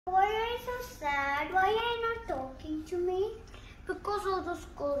Why are you so sad? Why are you not talking to me? Because of this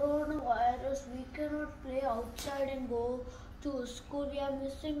coronavirus, we cannot play outside and go to school. We are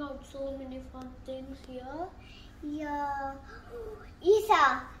missing out so many fun things here. Yeah.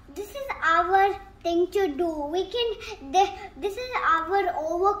 Isa, this is our thing to do. This is our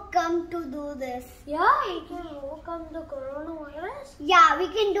overcome to do this. Yeah, we can overcome the coronavirus. Yeah, we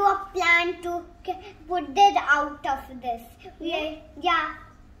can do a plan to put that out of this. Yeah.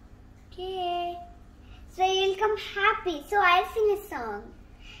 Okay. So you'll come happy. So I'll sing a song.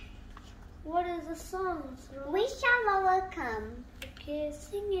 What is the song? We shall overcome. Okay,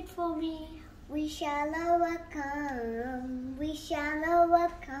 sing it for me. We shall overcome. We shall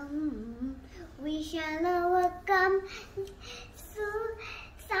overcome. We shall overcome. So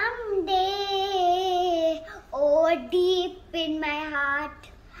someday, oh, deep in my heart,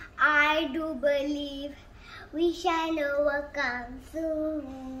 I do believe we shall overcome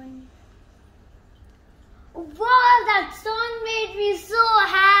soon. Wow, that song made me so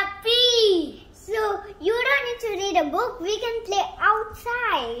happy. So you don't need to read a book. We can play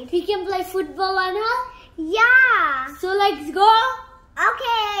outside. We can play football and all. Yeah. So let's go.